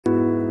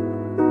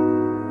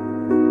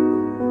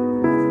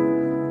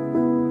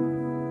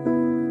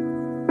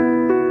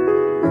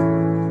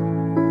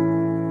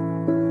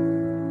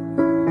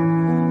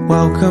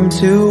Welcome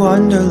to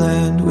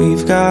Wonderland,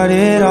 we've got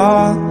it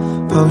all.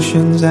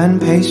 Potions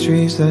and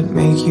pastries that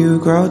make you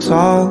grow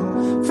tall.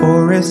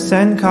 Forests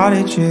and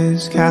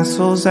cottages,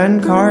 castles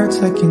and carts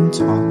that can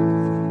talk.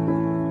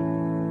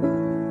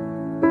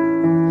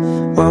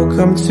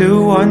 Welcome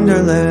to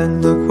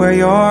Wonderland, look where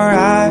you're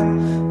at.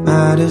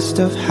 Maddest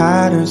of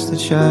hatters, the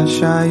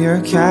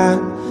Cheshire Cat.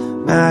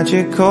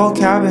 Magical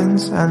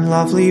cabins and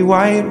lovely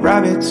white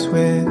rabbits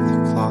with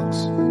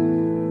clocks.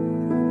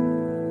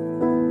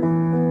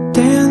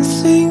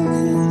 Dancing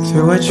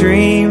through a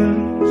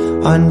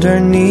dream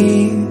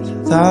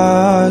underneath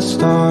the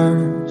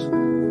stars.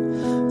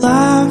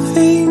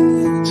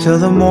 Laughing till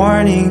the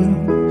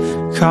morning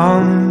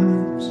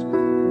comes.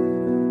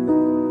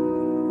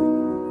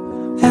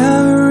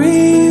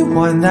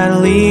 Everyone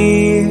that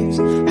leaves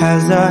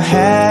has a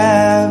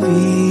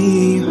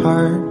heavy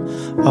heart.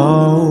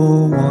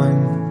 Oh,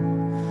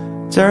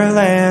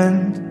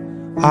 Wonderland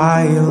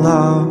I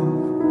love.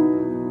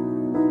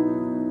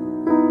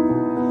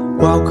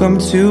 Welcome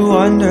to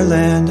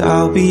Wonderland,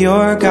 I'll be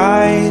your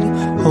guide,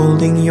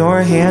 holding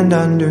your hand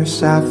under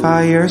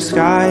sapphire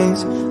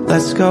skies.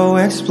 Let's go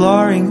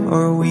exploring,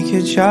 or we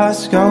could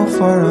just go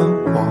for a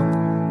walk.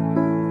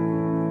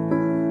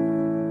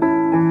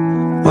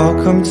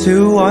 Welcome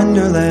to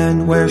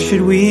Wonderland, where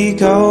should we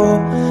go?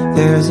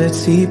 There's a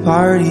tea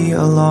party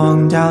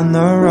along down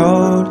the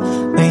road.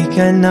 Make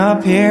an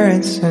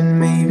appearance and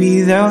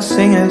maybe they'll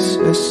sing us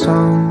a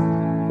song.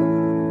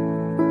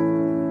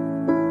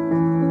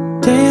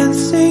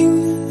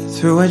 Dancing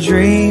through a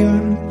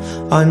dream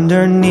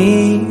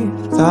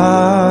underneath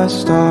the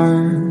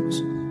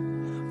stars.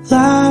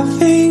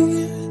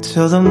 Laughing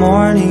till the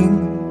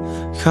morning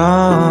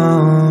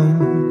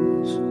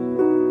comes.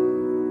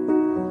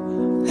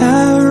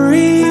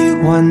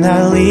 Everyone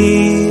that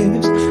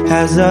leaves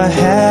has a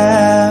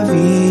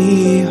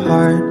heavy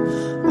heart.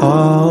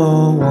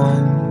 Oh,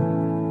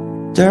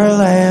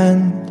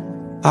 Wonderland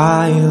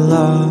I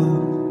love.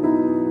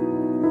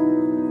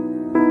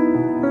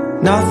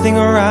 Nothing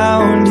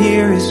around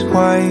here is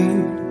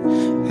quite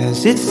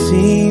as it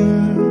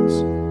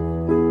seems.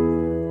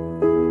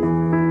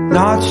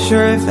 Not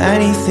sure if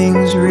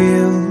anything's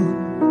real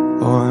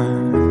or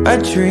a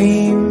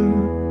dream.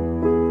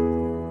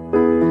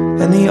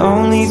 And the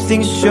only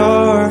thing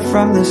sure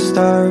from the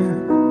start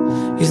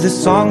is the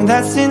song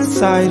that's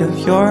inside of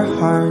your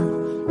heart.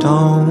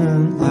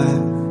 Don't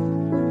let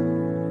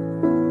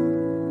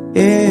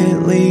it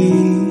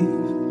leave.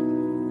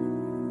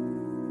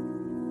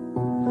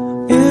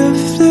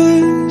 If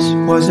this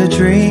was a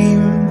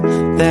dream,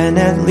 then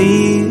at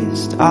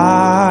least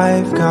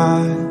I've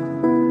got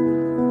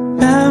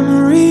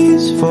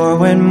memories for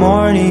when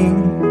morning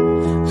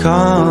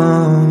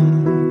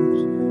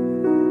comes.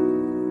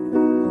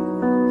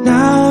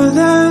 Now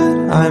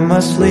that I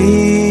must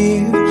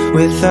leave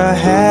with a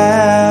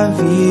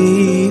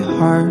heavy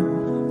heart.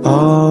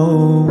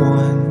 Oh,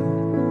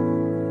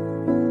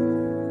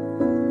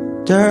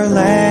 Wonderland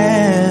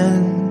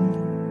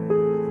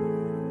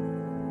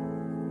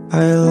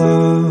I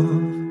love.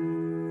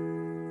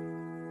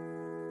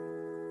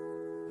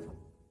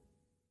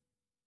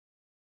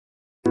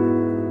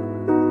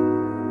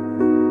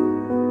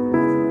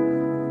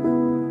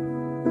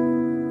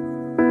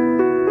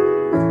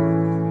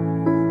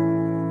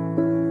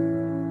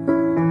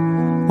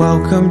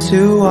 Welcome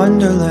to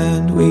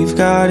Wonderland, we've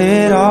got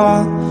it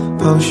all.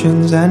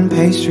 Potions and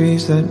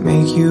pastries that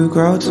make you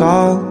grow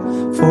tall.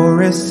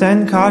 Forests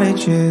and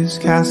cottages,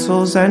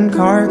 castles and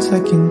carts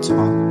that can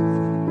talk.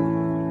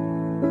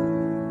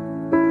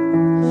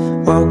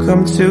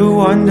 Welcome to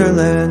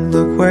Wonderland,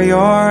 look where you're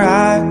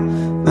at.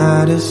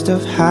 Maddest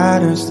of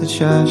hatters, the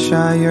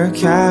Cheshire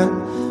Cat.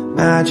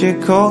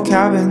 Magical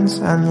cabins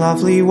and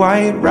lovely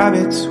white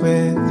rabbits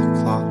with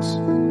clocks.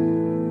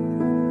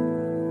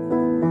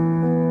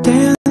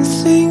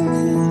 Dancing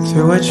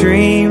through a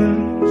dream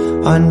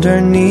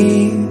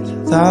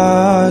underneath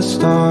the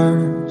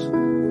stars.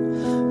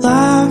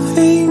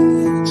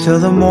 Laughing till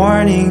the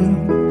morning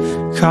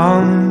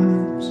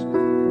comes.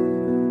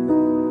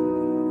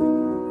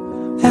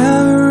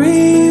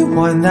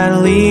 Everyone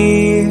that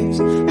leaves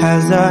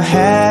has a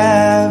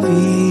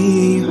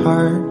heavy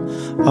heart.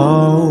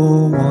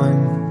 Oh,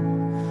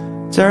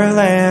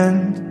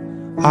 Wonderland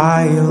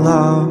I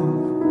love.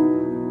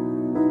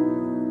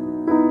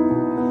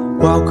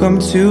 Welcome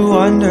to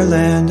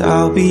Wonderland,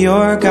 I'll be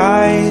your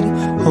guide,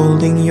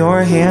 holding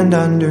your hand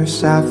under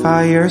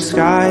sapphire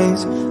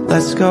skies.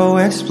 Let's go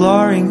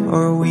exploring,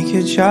 or we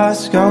could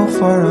just go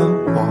for a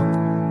walk.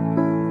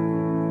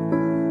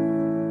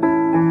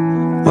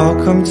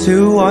 Welcome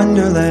to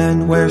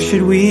Wonderland, where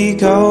should we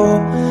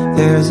go?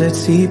 There's a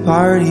tea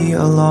party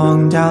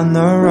along down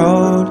the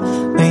road.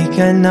 Make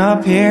an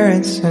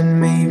appearance and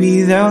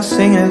maybe they'll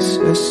sing us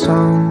a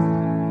song.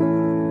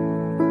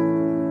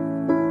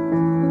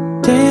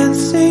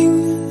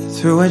 Dancing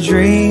through a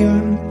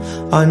dream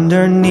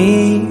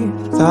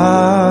underneath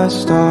the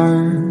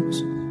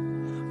stars.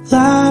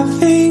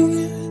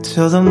 Laughing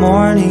till the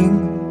morning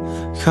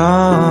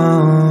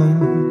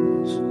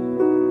comes.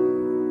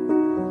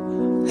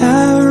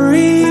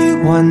 Every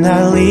one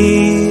that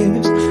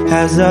leaves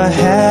has a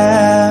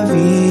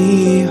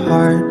heavy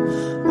heart.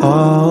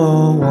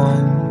 Oh,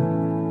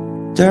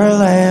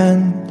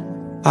 Wonderland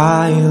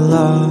I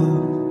love.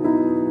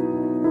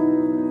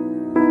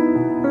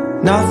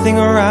 Nothing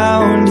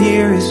around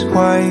here is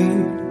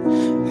quite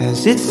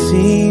as it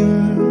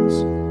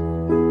seems.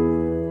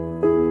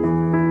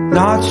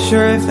 Not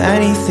sure if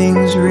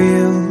anything's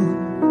real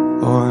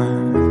or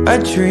a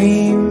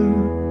dream.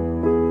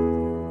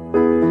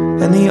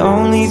 And the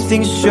only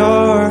thing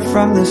sure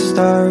from the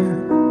start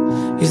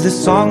is the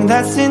song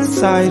that's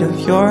inside of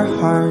your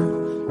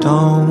heart.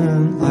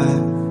 Don't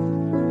let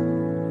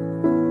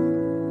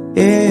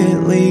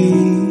it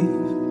leave.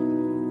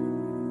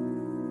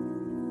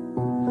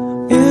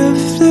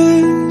 If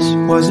this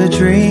was a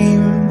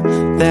dream,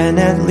 then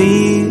at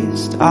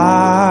least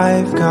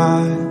I've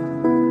got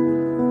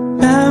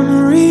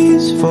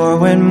memories for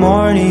when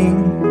morning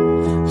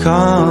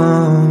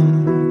comes.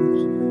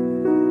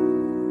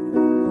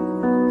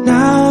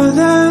 Now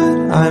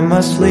that I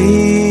must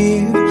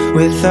leave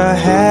with a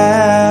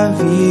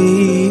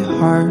heavy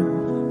heart.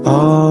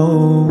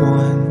 Oh,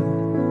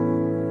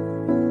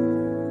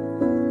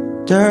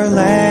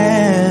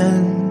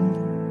 Wonderland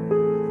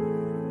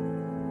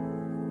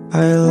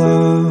I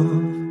love.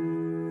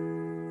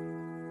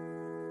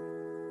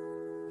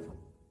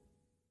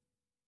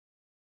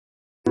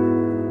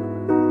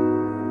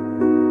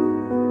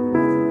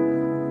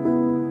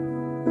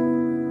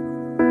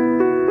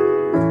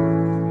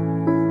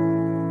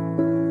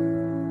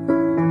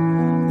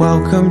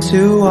 Welcome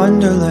to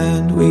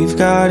Wonderland, we've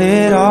got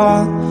it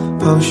all.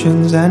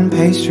 Potions and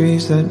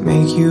pastries that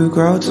make you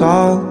grow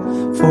tall.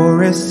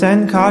 Forests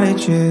and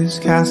cottages,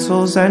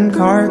 castles and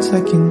carts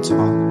that can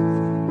talk.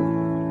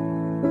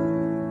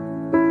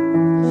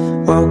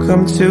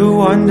 Welcome to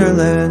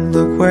Wonderland,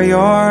 look where you're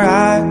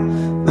at.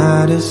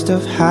 Maddest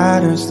of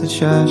hatters, the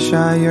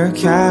Cheshire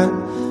Cat.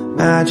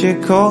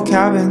 Magical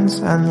cabins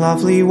and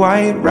lovely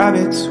white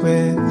rabbits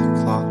with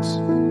clocks.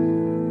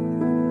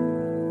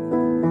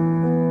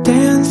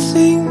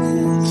 Dancing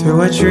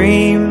through a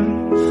dream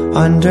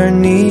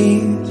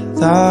underneath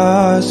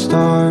the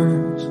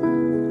stars.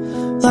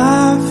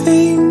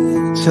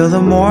 Laughing till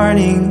the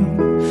morning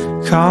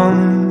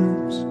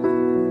comes.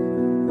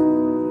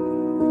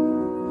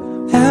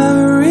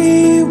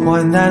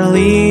 Everyone that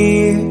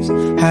leaves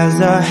has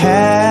a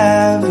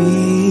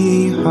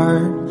heavy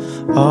heart.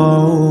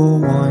 Oh,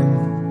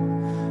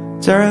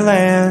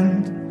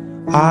 Wonderland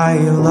I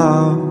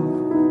love.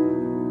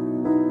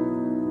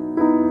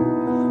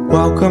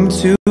 Welcome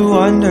to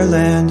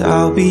Wonderland,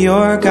 I'll be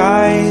your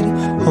guide,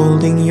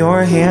 holding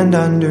your hand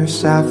under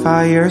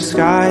sapphire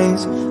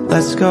skies.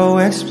 Let's go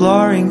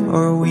exploring,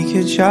 or we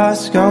could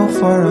just go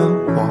for a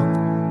walk.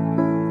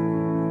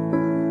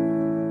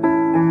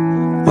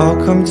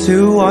 Welcome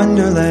to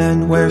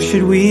Wonderland, where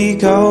should we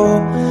go?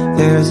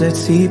 There's a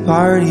tea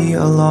party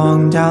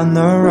along down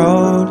the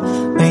road.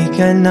 Make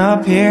an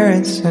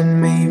appearance and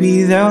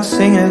maybe they'll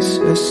sing us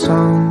a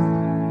song.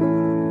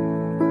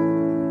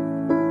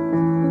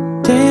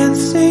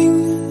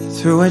 Dancing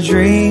through a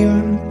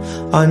dream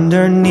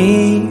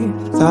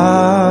underneath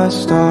the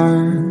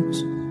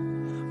stars.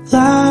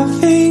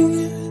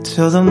 Laughing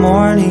till the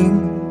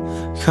morning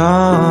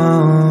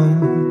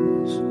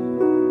comes.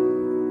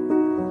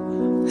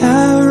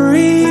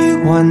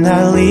 Everyone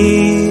that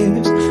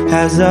leaves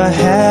has a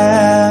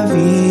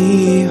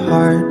heavy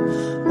heart.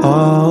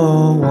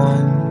 Oh,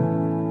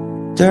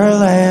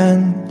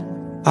 Wonderland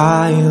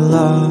I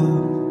love.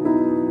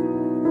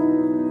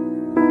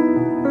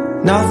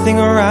 Nothing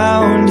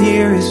around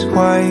here is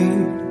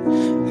quite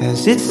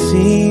as it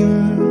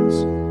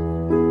seems.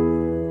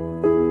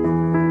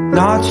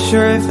 Not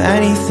sure if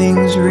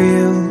anything's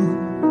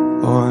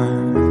real or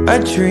a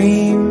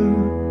dream.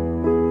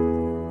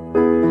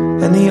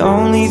 And the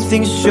only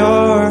thing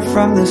sure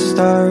from the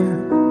start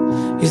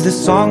is the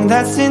song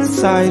that's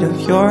inside of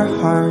your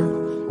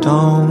heart.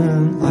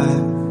 Don't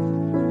let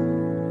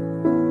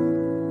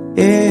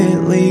it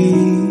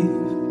leave.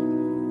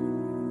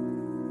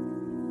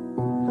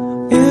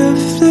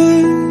 If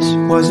this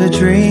was a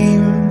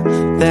dream,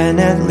 then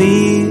at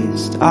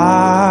least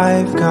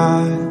I've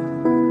got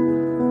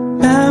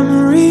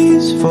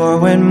memories for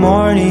when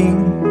morning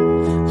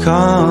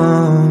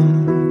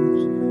comes.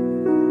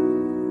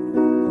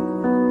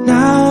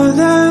 Now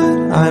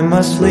that I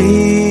must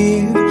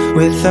leave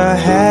with a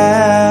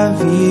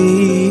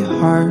heavy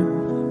heart.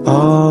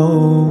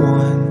 Oh,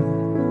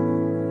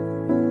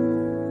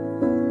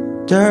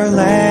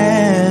 Wonderland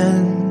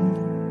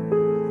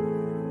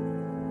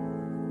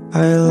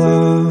I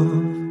love.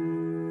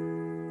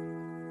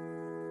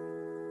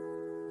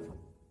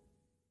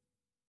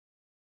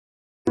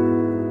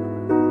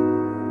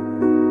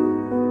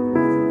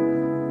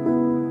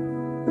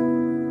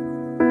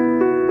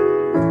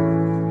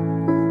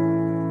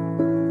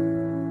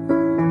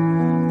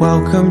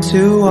 Welcome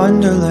to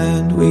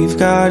Wonderland, we've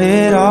got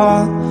it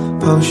all.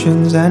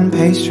 Potions and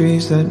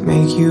pastries that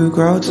make you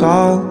grow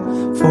tall.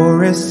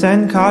 Forests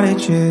and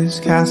cottages,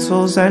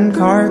 castles and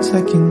carts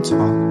that can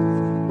talk.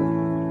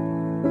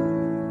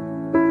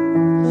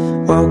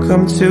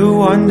 Welcome to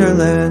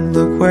Wonderland,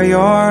 look where you're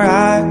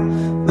at.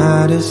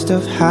 Maddest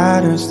of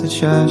hatters, the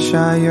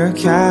Cheshire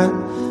Cat.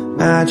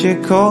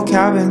 Magical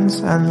cabins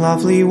and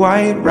lovely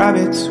white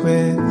rabbits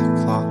with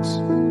clocks.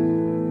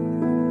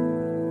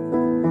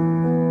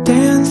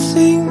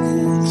 Dancing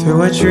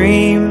through a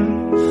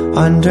dream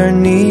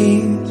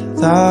underneath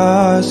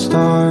the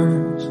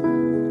stars.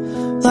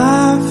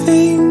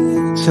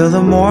 Laughing till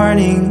the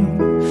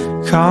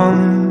morning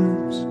comes.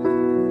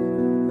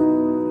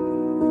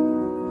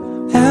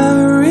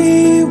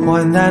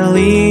 Everyone that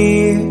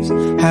leaves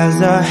has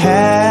a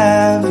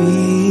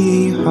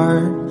heavy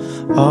heart.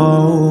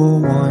 Oh,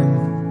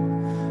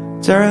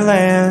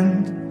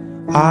 Wonderland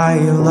I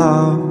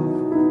love.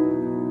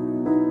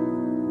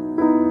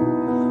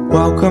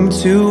 Welcome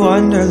to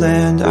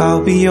Wonderland,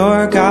 I'll be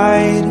your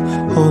guide,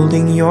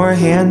 holding your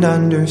hand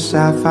under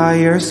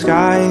sapphire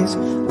skies.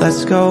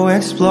 Let's go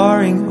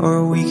exploring,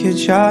 or we could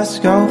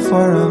just go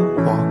for a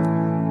walk.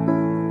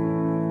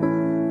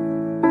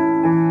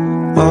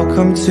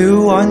 Welcome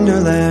to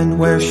Wonderland,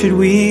 where should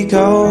we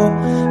go?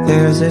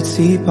 There's a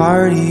tea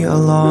party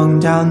along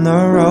down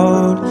the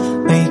road.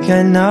 Make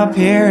an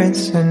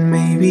appearance and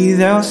maybe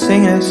they'll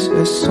sing us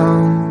a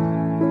song.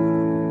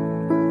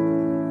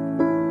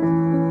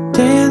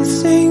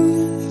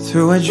 Dancing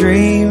through a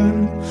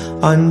dream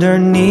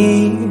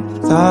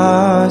underneath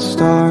the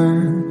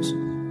stars.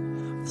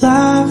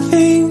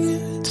 Laughing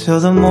till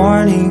the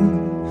morning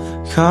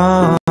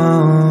comes.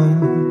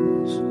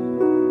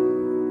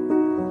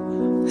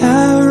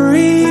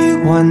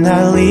 Everyone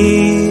that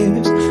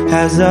leaves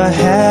has a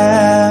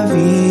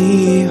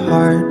heavy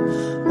heart.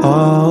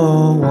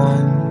 Oh,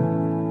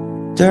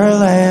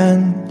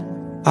 Wonderland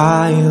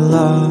I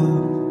love.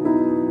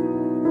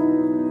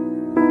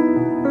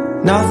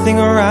 Nothing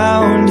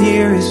around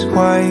here is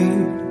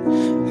quite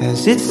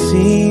as it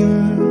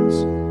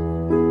seems.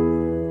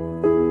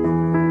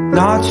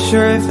 Not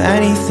sure if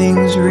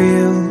anything's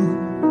real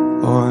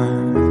or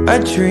a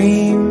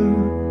dream.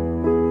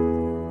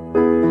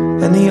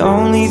 And the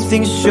only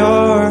thing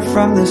sure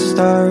from the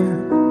start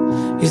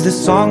is the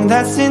song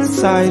that's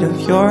inside of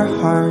your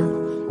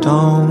heart.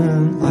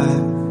 Don't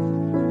let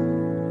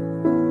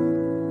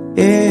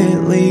it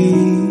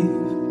leave.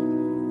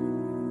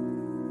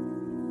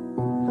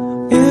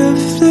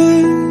 If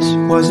this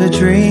was a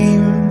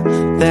dream,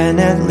 then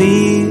at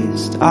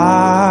least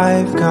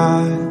I've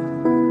got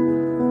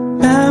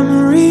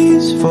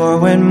memories for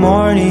when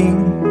morning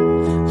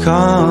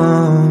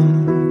comes.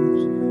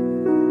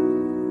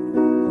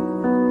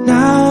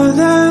 Now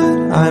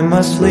that I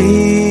must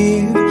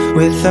leave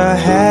with a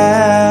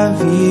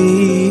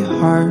heavy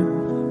heart.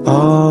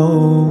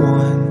 Oh,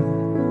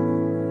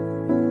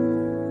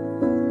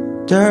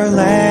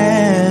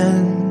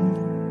 Wonderland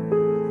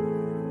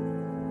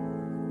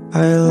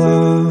I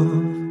love.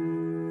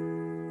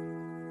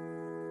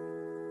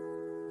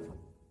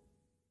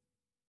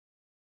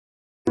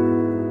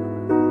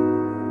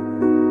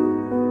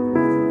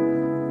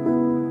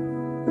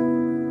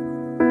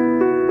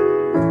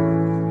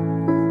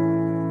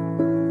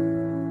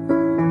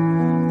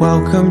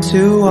 Welcome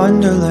to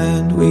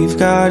Wonderland, we've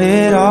got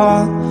it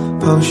all.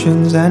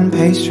 Potions and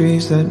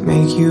pastries that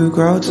make you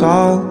grow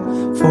tall.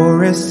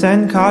 Forests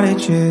and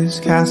cottages,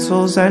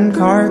 castles and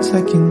carts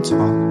that can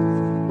talk.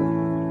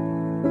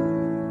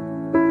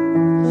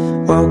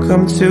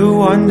 Welcome to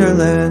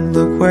Wonderland,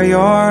 look where you're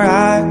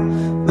at.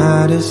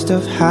 Maddest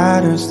of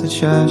hatters, the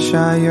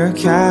Cheshire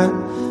Cat.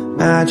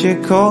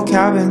 Magical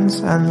cabins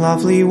and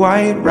lovely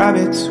white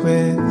rabbits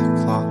with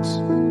clocks.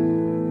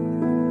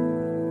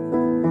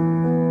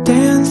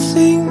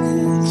 Dancing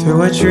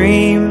through a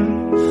dream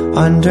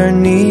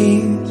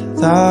underneath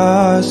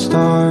the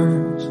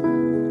stars.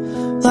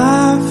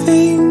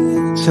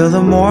 Laughing till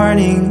the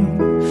morning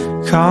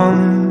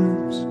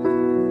comes.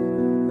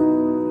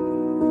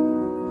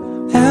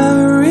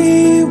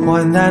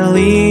 Everyone that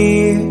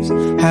leaves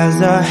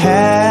has a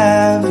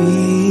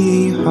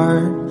heavy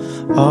heart.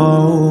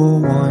 Oh,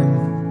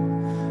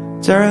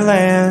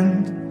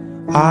 Wonderland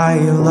I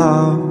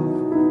love.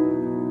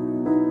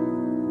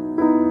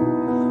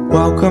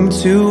 Welcome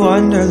to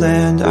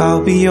Wonderland,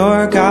 I'll be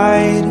your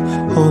guide,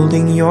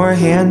 holding your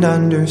hand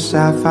under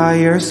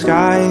sapphire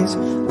skies.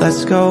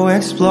 Let's go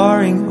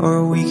exploring,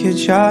 or we could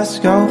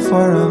just go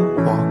for a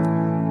walk.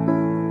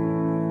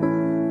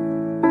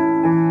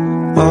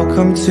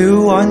 Welcome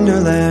to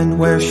Wonderland,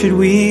 where should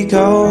we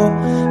go?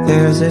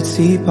 There's a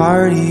tea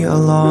party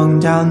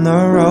along down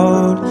the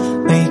road.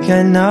 Make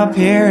an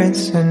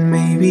appearance and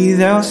maybe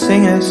they'll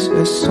sing us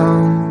a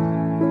song.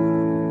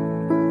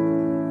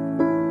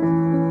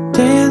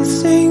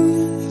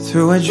 Dancing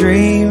through a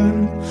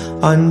dream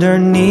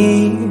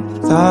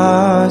underneath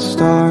the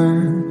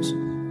stars.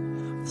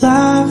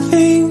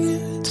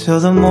 Laughing till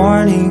the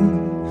morning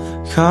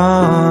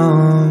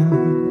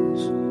comes.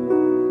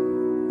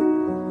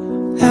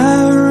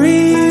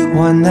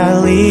 Everyone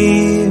that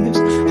leaves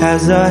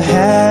has a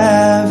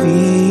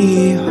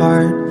heavy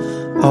heart.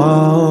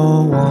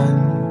 Oh,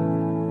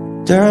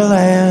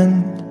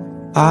 Wonderland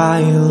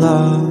I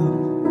love.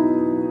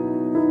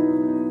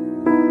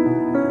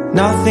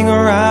 Nothing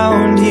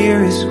around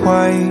here is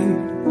quite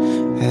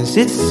as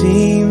it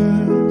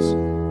seems.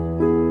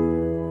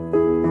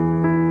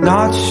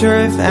 Not sure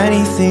if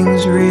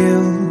anything's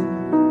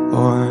real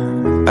or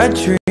a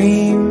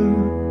dream.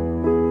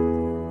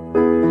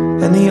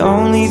 And the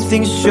only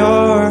thing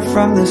sure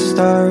from the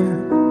start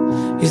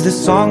is the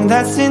song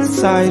that's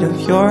inside of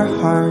your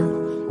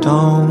heart.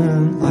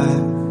 Don't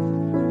let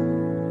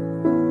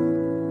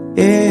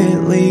it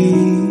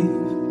leave.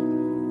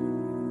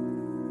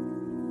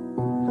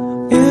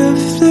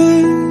 If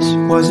this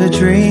was a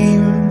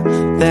dream,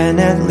 then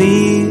at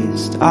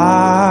least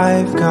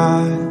I've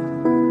got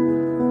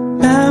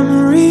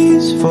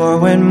memories for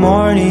when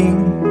morning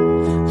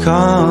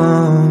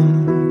comes.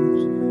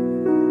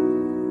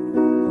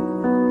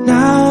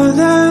 Now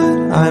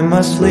that I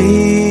must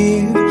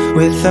leave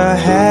with a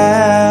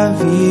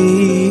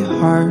heavy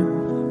heart,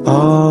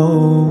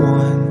 oh,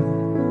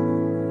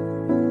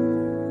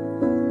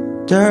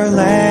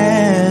 Wonderland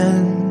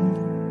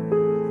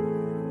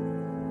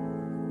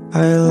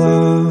I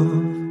love.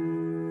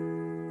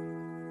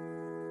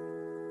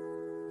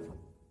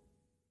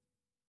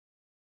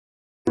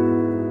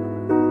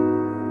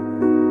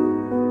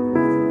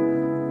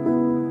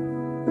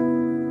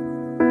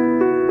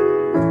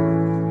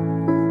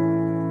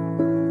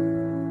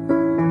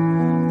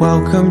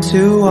 Welcome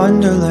to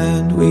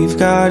Wonderland, we've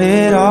got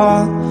it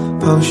all.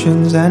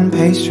 Potions and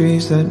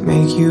pastries that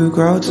make you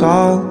grow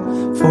tall.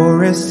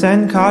 Forests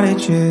and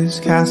cottages,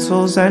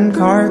 castles and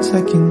carts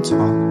that can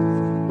talk.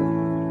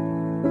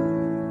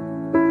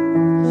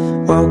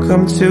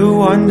 Welcome to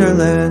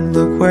Wonderland,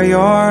 look where you're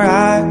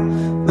at.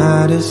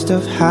 Maddest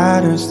of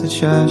hatters, the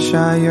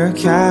Cheshire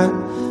Cat.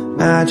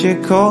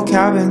 Magical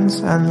cabins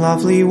and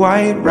lovely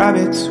white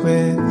rabbits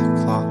with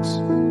clocks.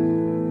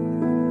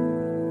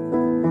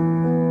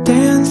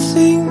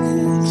 Dancing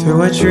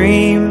through a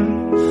dream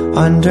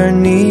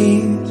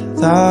underneath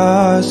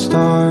the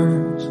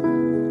stars.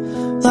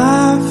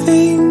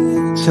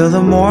 Laughing till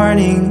the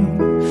morning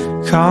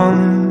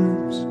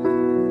comes.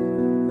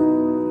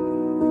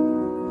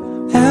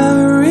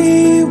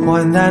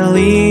 Everyone that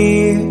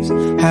leaves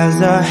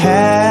has a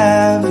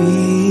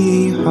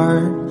heavy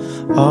heart.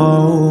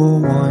 Oh,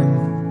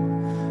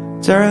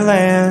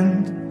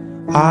 Wonderland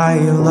I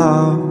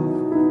love.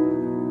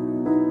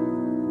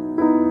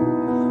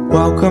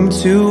 Welcome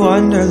to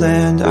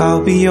Wonderland,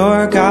 I'll be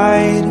your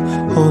guide,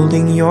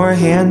 holding your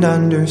hand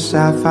under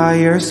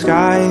sapphire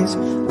skies.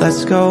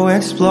 Let's go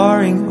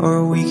exploring,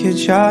 or we could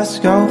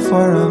just go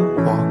for a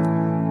walk.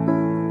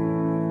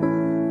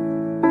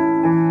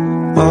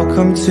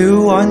 Welcome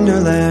to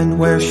Wonderland,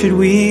 where should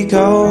we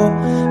go?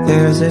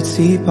 There's a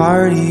tea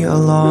party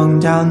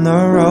along down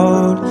the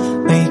road.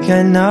 Make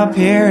an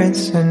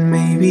appearance and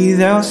maybe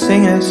they'll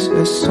sing us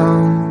a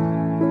song.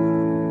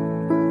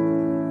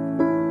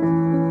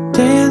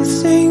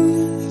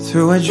 Dancing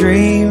through a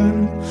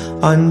dream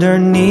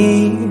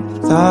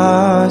underneath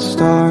the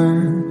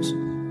stars.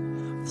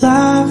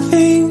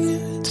 Laughing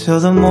till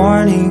the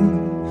morning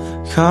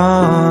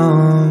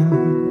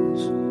comes.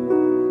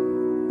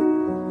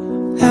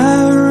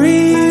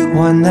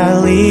 Everyone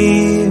that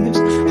leaves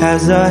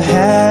has a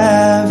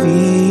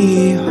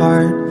heavy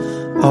heart.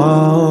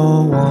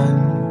 Oh,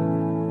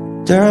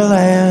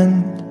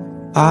 Wonderland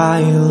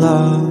I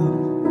love.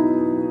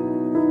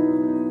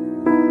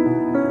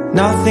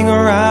 Nothing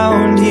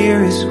around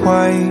here is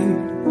quite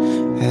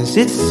as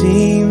it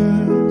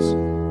seems.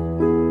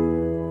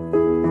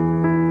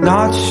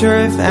 Not sure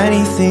if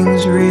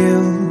anything's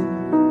real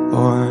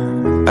or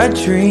a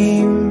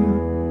dream.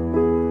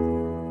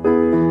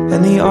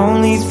 And the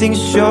only thing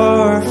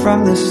sure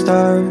from the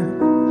start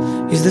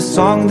is the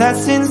song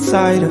that's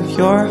inside of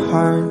your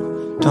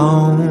heart.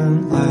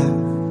 Don't let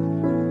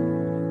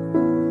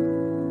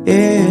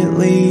it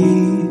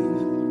leave.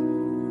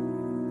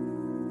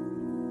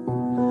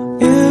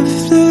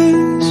 If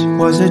this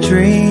was a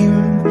dream,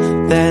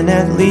 then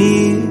at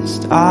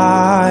least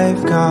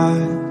I've got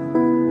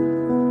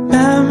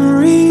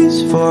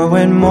memories for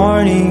when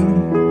morning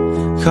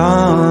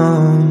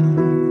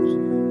comes.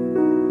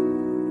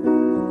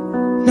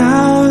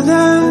 Now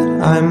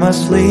that I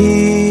must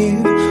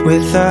leave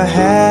with a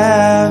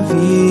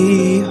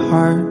heavy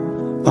heart,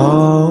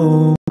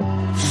 oh.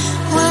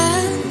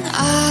 When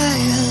I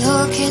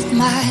look at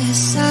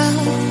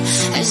myself,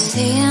 I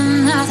see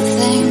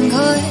nothing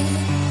good.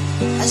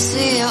 I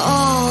see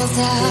all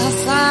the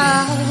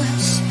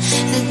flaws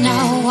that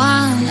no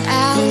one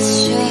else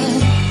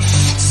should.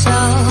 So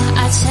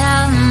I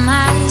tell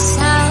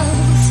myself,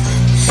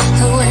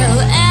 who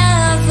will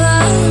ever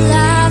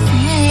love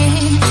me?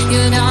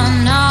 You don't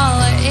know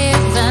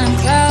even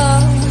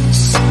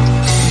close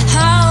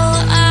how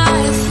I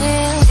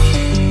feel.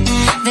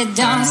 They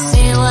don't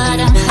see what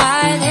I'm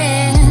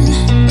hiding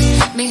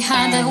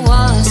behind the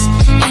walls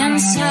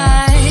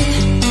inside.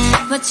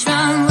 What's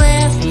wrong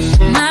with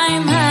my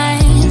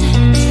mind?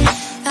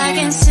 I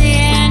can see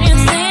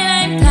anything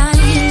I'm blind.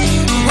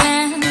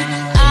 When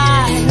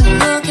I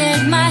look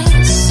at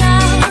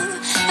myself,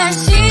 I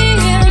see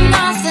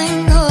nothing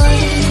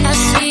good. I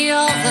see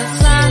all the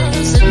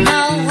flaws that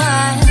no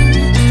one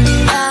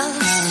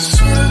else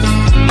should.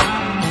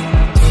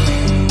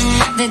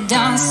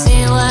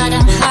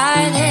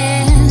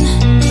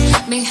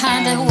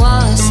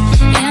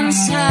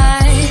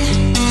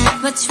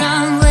 What's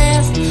wrong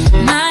with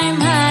my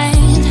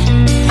mind?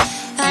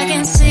 I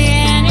can see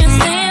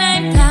anything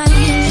I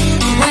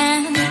blind.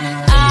 When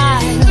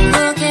I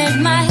look at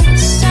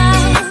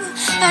myself,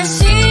 I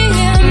see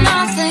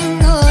nothing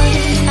good.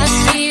 I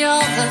see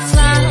all the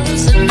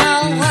flaws that no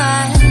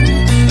one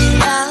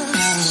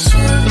else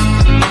should.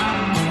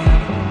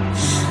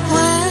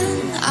 When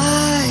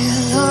I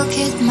look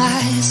at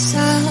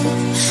myself,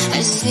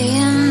 I see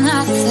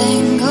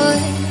nothing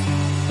good.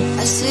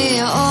 I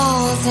see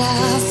all the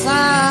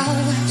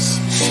flowers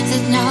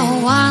that no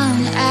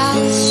one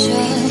else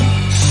should.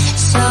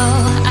 So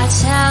I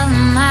tell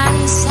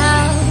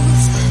myself,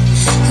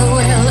 who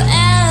will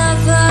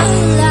ever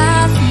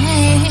love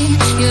me?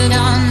 You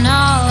don't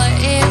know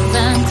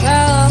even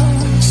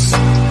close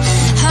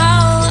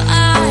how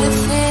I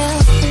feel.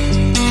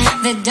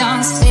 They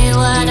don't see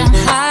what I'm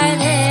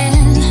hiding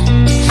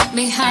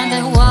behind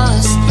the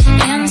walls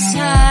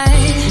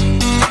inside.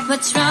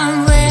 What's wrong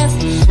with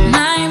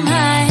my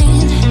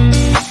mind?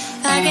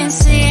 I can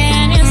see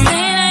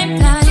anything I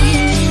blind.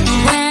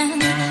 When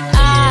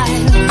I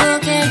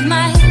look at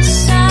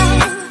myself,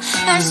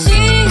 I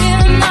see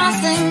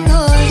nothing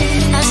good.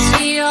 I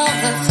see all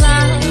the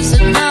flaws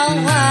that no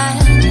one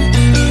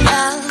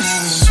else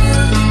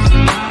should.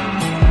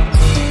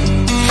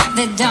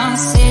 They don't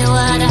see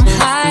what I'm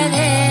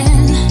hiding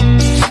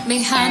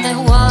behind the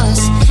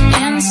walls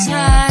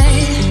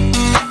inside.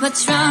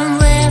 What's wrong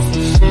with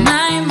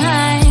my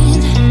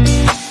mind?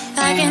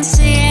 I can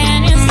see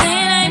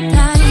anything I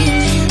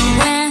blind.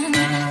 When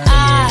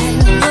I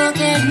look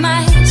at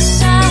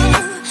myself,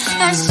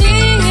 I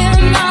see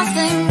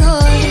nothing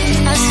good.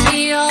 I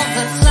see all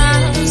the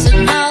flaws that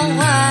no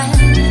one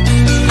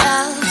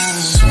else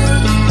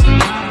should.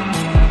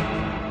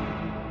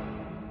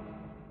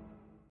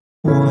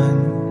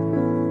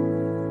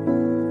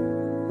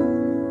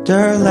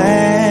 Wonderland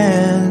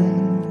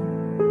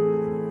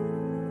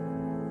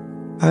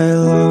I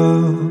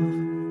love.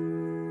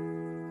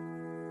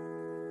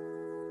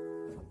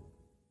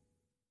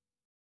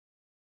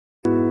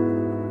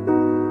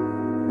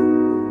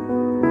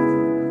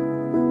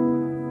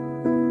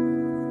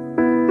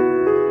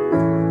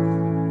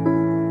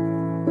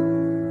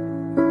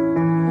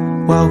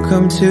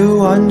 Welcome to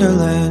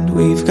Wonderland,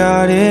 we've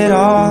got it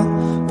all.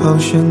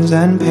 Potions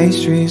and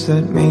pastries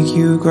that make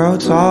you grow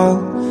tall.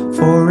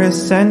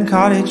 Forests and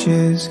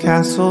cottages,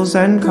 castles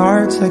and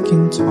carts that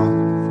can talk.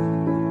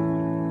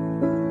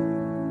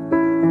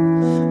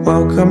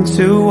 Welcome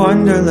to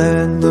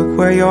Wonderland, look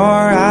where you're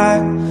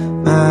at.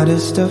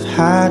 Maddest of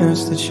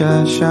hatters, the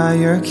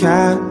Cheshire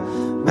Cat.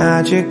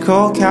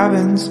 Magical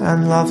cabins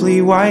and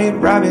lovely white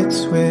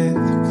rabbits with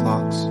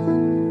clocks.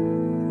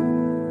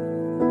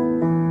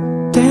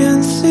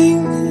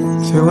 Dancing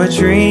through a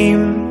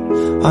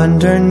dream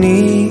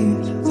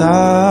underneath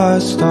the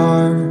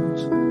stars.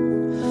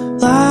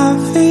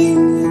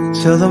 Laughing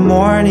till the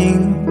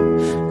morning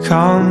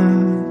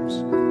comes.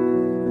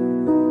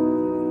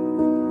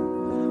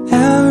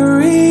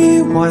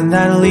 Everyone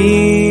that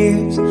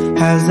leaves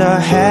has a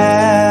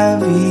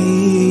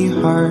heavy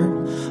heart.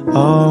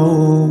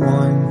 Oh,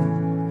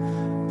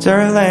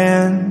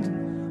 Wonderland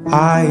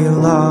I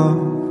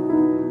love.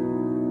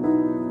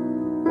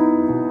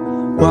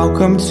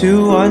 Welcome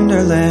to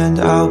Wonderland,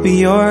 I'll be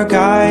your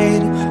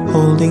guide,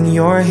 holding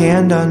your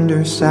hand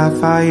under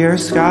sapphire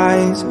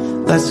skies.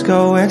 Let's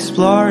go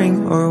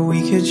exploring, or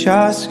we could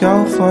just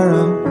go for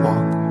a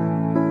walk.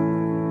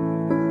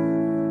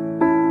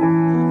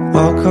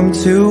 Welcome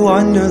to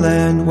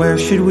Wonderland, where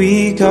should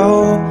we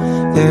go?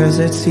 There's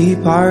a tea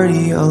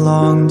party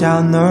along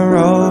down the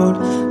road.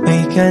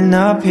 Make an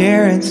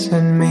appearance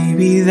and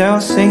maybe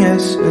they'll sing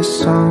us a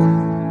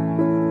song.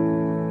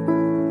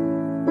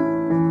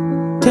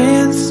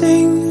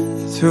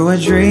 Dancing through a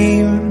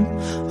dream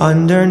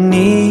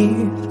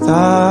underneath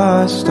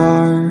the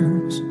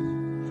stars.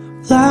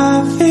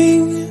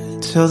 Laughing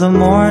till the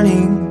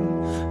morning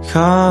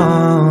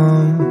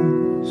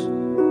comes.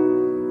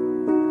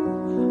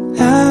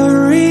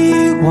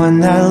 Everyone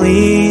that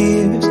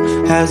leaves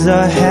has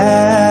a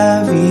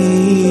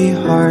heavy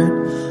heart.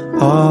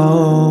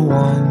 Oh,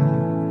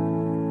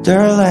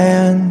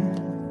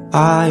 Wonderland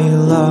I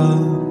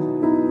love.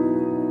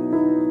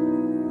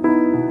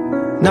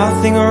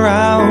 Nothing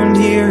around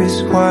here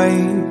is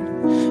quite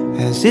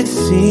as it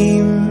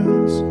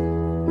seems.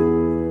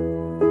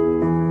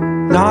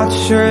 Not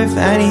sure if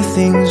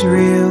anything's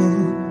real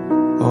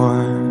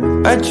or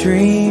a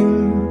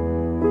dream.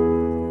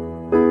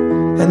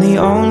 And the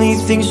only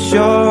thing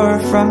sure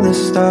from the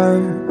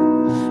start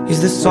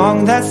is the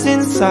song that's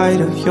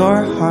inside of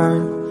your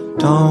heart.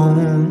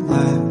 Don't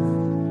let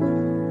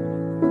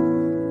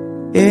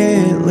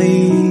it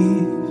leave.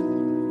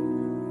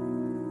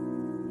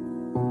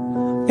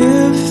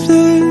 If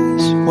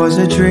this was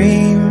a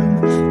dream,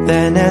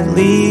 then at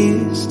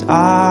least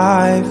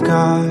I've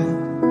got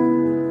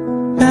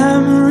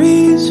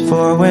memories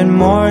for when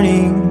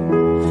morning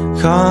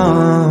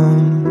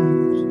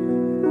comes.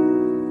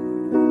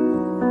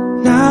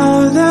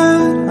 Now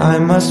that I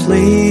must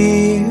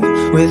leave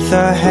with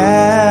a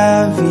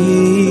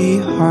heavy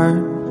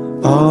heart.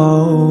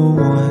 Oh,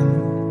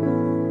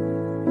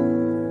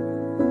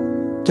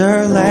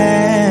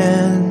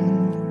 Wonderland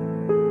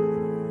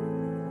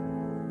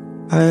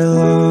I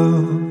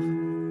love.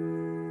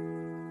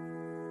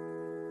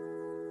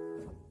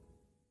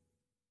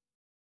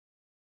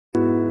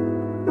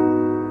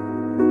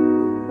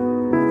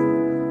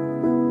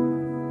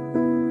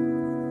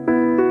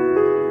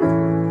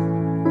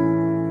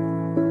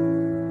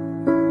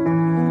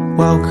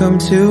 Welcome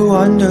to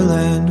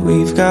Wonderland,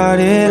 we've got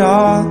it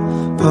all.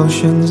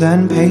 Potions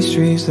and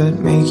pastries that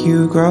make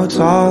you grow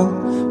tall.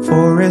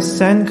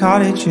 Forests and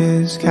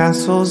cottages,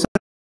 castles.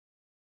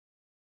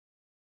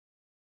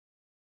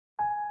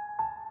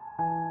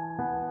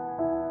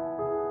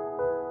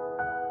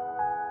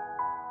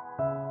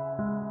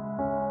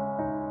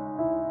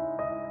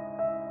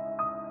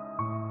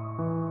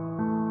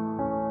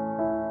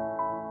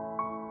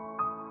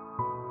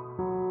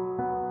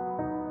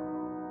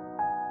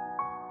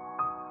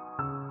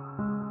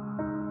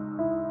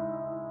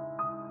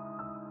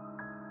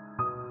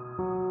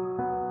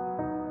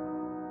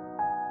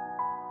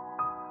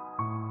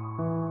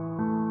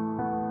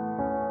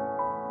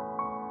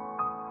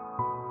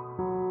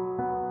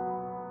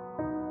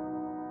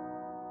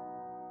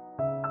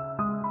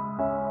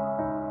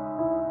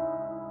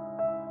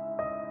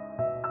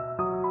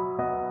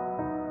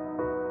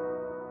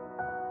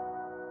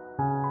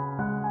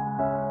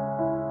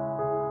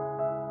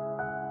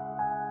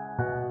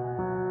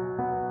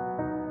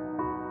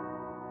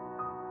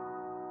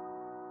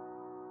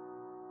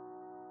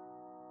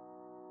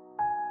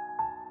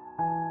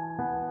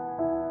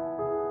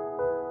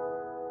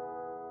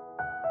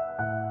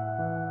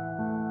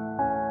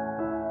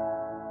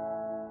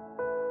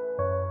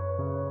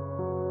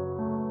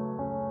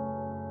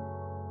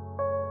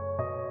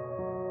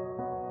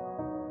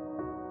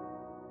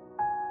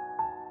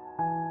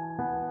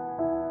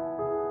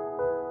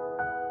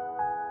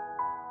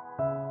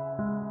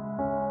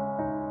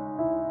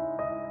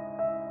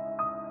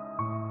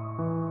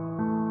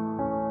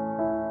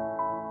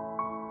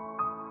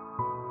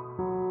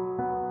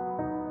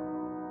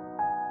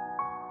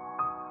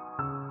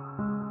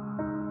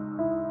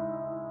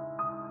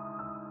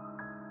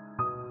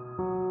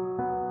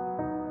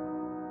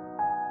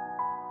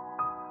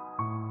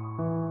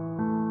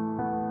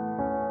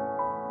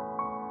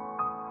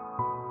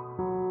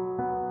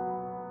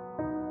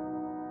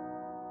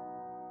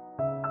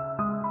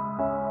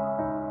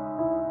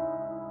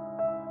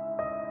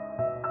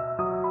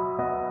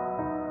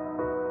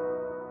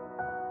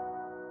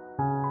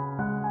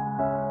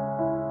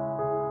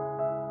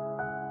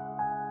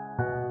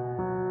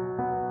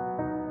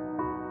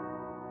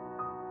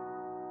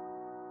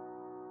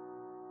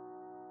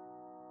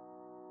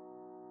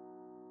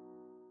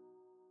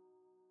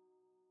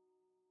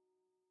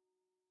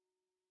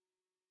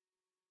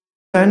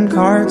 And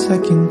cards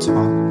that can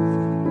talk.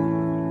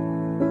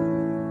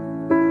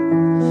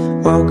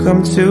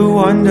 Welcome to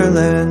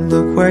Wonderland,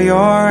 look where you're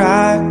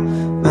at.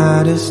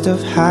 Maddest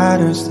of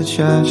hatters, the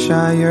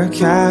Cheshire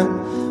Cat.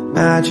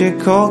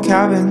 Magical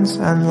cabins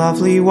and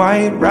lovely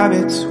white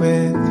rabbits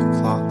with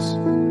clocks.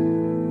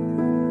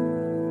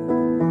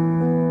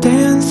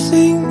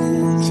 Dancing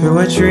through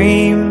a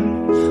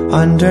dream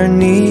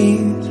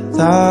underneath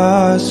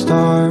the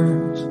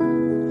stars.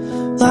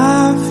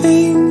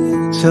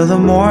 Laughing till the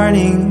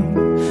morning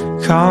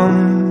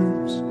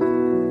comes.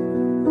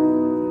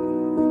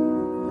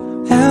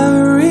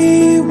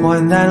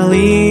 Everyone that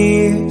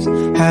leaves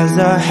has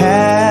a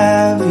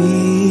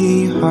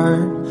heavy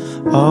heart.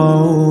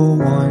 Oh,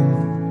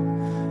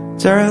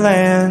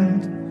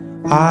 Wonderland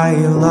I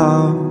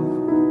love.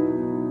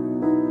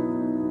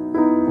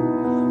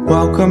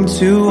 Welcome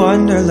to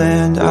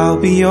Wonderland, I'll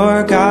be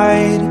your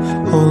guide,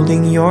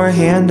 holding your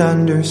hand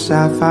under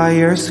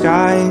sapphire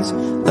skies.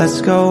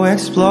 Let's go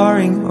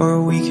exploring,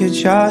 or we could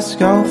just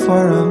go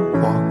for a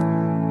walk.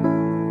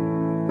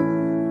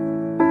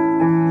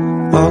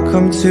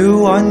 Welcome to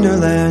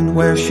Wonderland,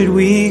 where should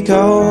we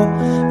go?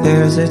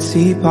 There's a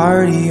tea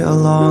party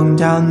along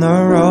down the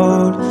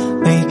road.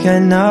 Make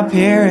an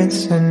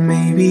appearance and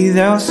maybe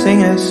they'll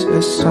sing us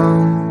a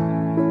song.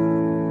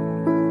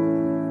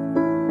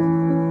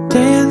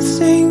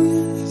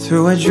 Dancing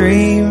through a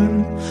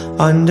dream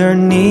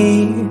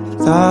underneath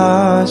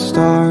the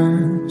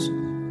stars.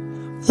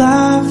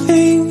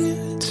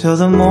 Laughing till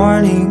the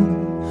morning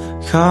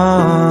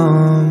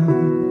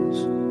comes.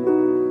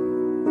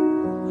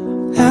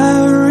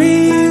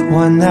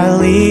 Everyone that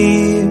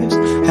leaves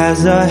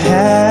has a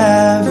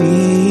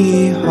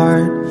heavy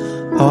heart.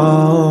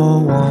 Oh,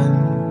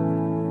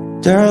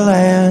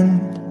 Wonderland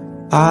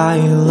I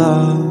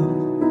love.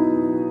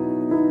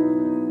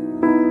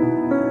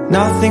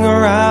 Nothing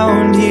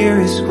around here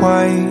is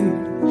quite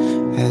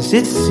as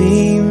it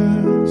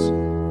seems.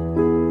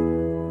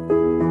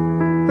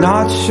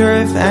 Not sure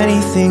if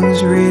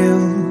anything's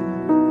real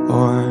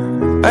or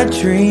a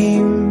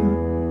dream.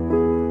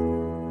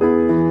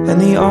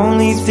 And the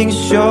only thing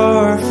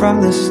sure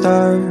from the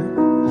start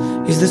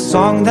is the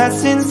song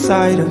that's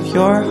inside of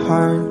your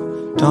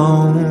heart.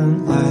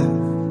 Don't let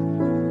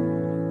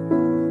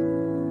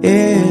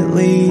it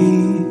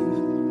leave.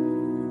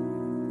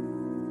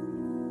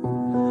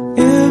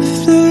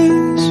 If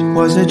this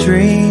was a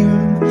dream,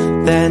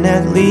 then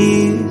at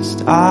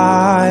least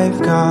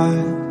I've got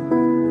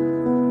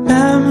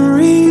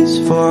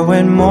memories for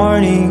when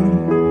morning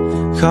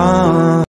comes.